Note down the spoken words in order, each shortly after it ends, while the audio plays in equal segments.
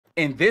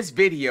In this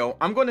video,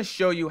 I'm going to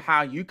show you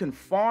how you can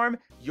farm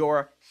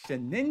your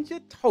Shinja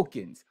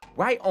tokens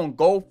right on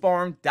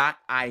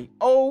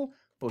goldfarm.io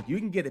so you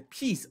can get a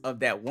piece of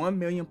that $1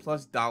 million+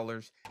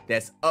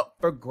 that's up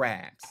for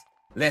grabs.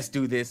 Let's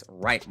do this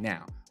right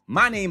now.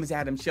 My name is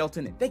Adam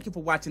Shelton and thank you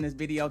for watching this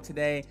video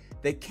today.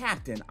 The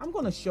captain, I'm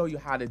going to show you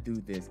how to do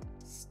this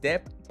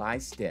step by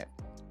step.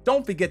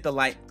 Don't forget to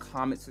like,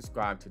 comment,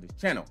 subscribe to this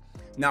channel.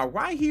 Now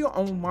right here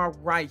on my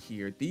right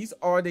here, these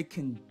are the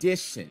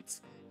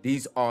conditions.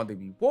 These are the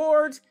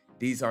rewards,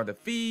 these are the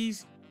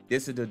fees,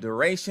 this is the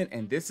duration,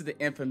 and this is the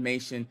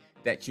information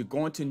that you're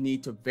going to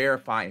need to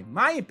verify, in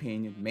my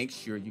opinion, make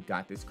sure you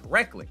got this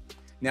correctly.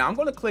 Now I'm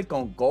going to click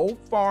on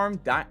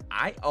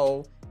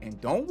goldfarm.io, and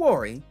don't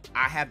worry,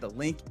 I have the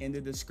link in the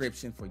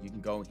description for you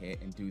can go ahead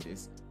and do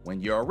this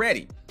when you're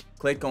ready.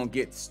 Click on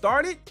get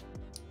started,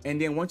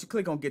 and then once you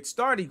click on get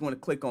started, you're going to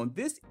click on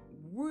this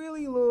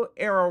really little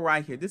arrow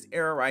right here, this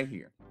arrow right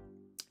here.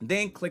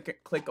 Then click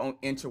on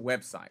enter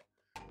website.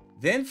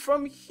 Then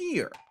from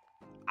here,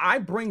 I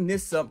bring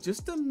this up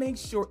just to make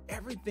sure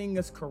everything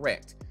is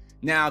correct.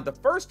 Now, the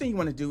first thing you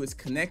want to do is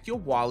connect your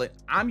wallet.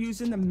 I'm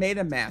using the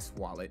MetaMask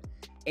wallet,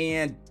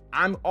 and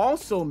I'm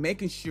also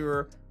making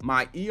sure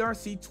my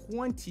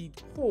ERC20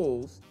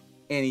 pools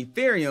and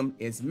Ethereum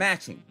is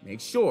matching.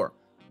 Make sure.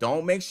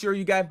 Don't make sure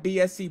you got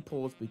BSC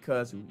pools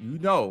because you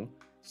know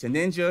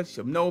Shinja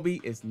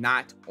Shibnobi is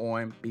not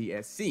on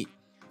BSC.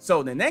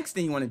 So the next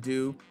thing you want to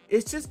do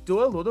is just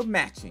do a little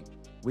matching.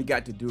 We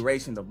got the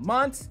duration of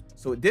months.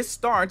 So this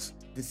starts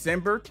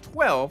December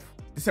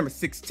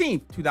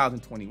 16th,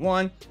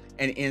 2021,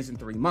 and it ends in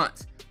 3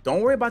 months.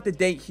 Don't worry about the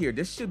date here.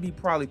 This should be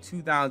probably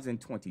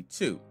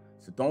 2022.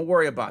 So don't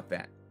worry about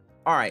that.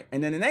 All right.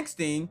 And then the next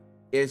thing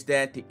is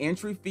that the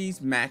entry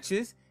fees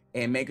matches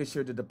and making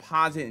sure the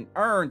deposit and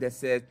earn that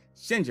says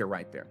Shinja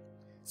right there.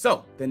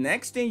 So the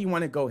next thing you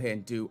want to go ahead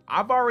and do,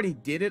 I've already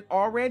did it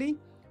already,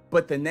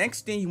 but the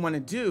next thing you want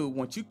to do,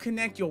 once you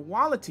connect your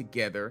wallet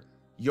together,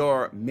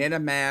 your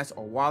MetaMask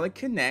or Wallet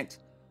Connect,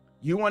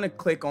 you want to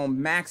click on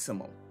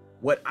Maximal.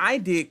 What I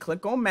did,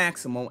 click on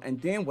Maximal,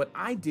 and then what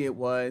I did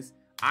was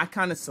I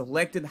kind of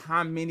selected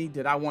how many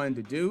that I wanted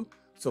to do.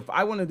 So if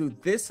I want to do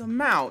this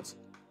amount,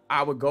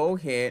 I would go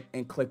ahead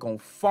and click on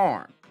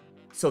Farm.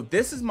 So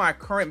this is my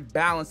current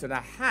balance that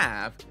I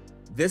have.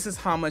 This is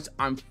how much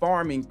I'm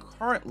farming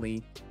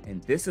currently,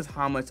 and this is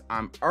how much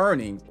I'm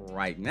earning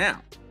right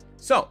now.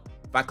 So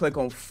if I click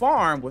on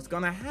Farm, what's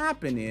going to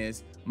happen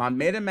is my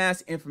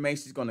MetaMask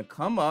information is going to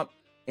come up,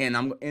 and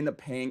I'm going to end up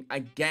paying a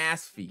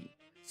gas fee.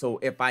 So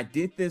if I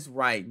did this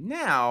right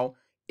now,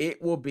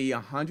 it will be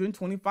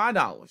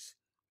 $125.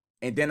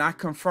 And then I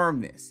confirm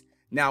this.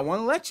 Now, I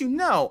want to let you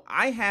know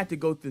I had to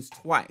go through this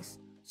twice.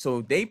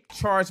 So they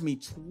charged me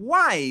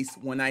twice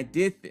when I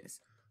did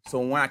this. So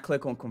when I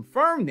click on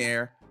confirm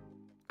there,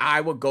 I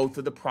will go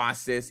through the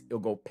process. It'll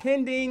go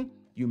pending.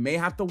 You may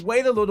have to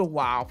wait a little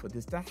while for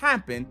this to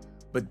happen,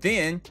 but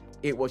then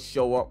it will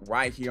show up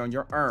right here on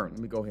your earn. Let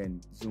me go ahead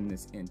and zoom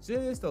this in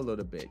just a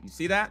little bit. You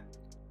see that?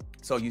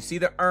 So you see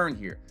the earn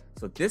here.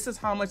 So this is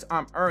how much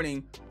I'm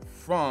earning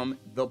from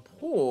the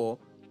pool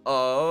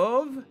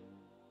of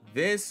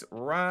this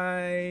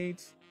right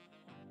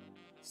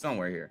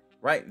somewhere here,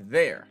 right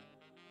there.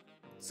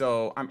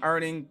 So I'm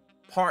earning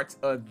parts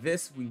of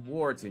this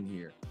rewards in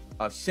here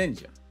of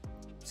Shinja.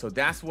 So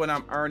that's what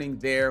I'm earning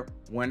there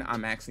when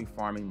I'm actually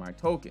farming my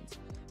tokens.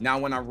 Now,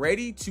 when I'm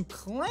ready to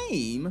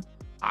claim,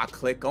 I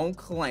click on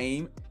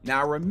claim.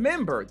 Now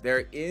remember,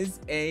 there is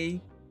a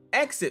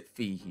exit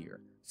fee here.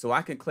 So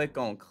I can click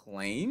on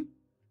claim.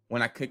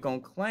 When I click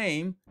on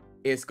claim,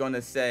 it's going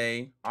to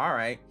say, all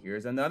right,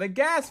 here's another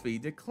gas fee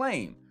to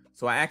claim.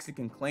 So I actually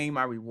can claim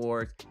my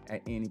rewards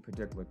at any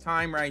particular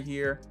time right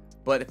here.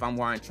 But if I'm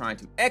trying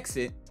to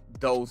exit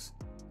those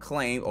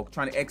claim or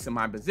trying to exit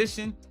my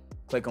position,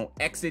 click on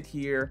exit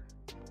here,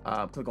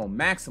 click on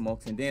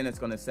maximal, and then it's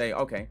going to say,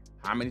 okay,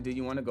 how many do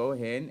you want to go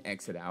ahead and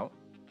exit out?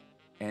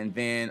 And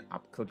then I'll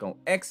click on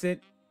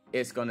exit.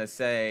 It's going to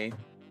say,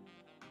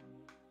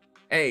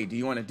 hey, do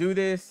you want to do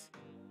this?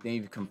 Then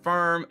you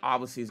confirm.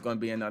 Obviously, it's going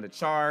to be another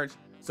charge.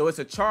 So it's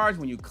a charge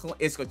when you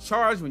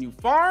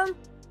farm,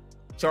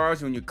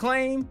 charge when you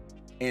claim,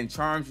 and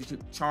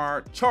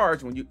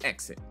charge when you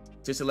exit.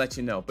 Just to let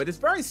you know. But it's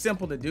very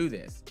simple to do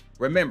this.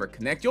 Remember,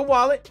 connect your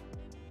wallet.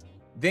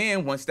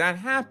 Then once that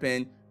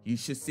happened, you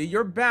should see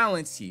your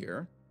balance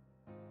here.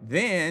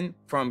 Then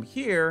from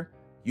here,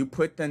 you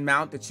put the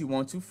amount that you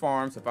want to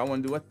farm. So if I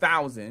want to do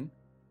 1,000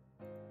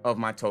 of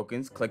my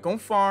tokens, click on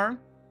farm.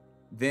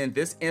 Then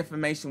this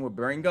information will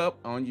bring up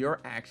on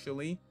your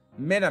actually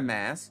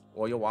MetaMask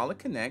or your Wallet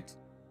Connect.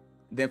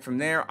 Then from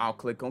there, I'll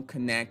click on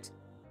connect,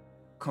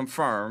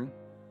 confirm,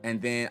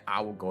 and then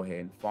I will go ahead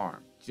and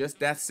farm. Just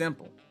that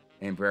simple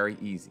and very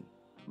easy.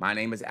 My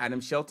name is Adam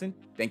Shelton.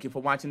 Thank you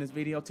for watching this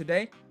video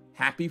today.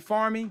 Happy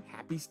farming,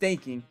 happy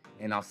staking,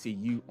 and I'll see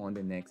you on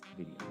the next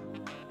video.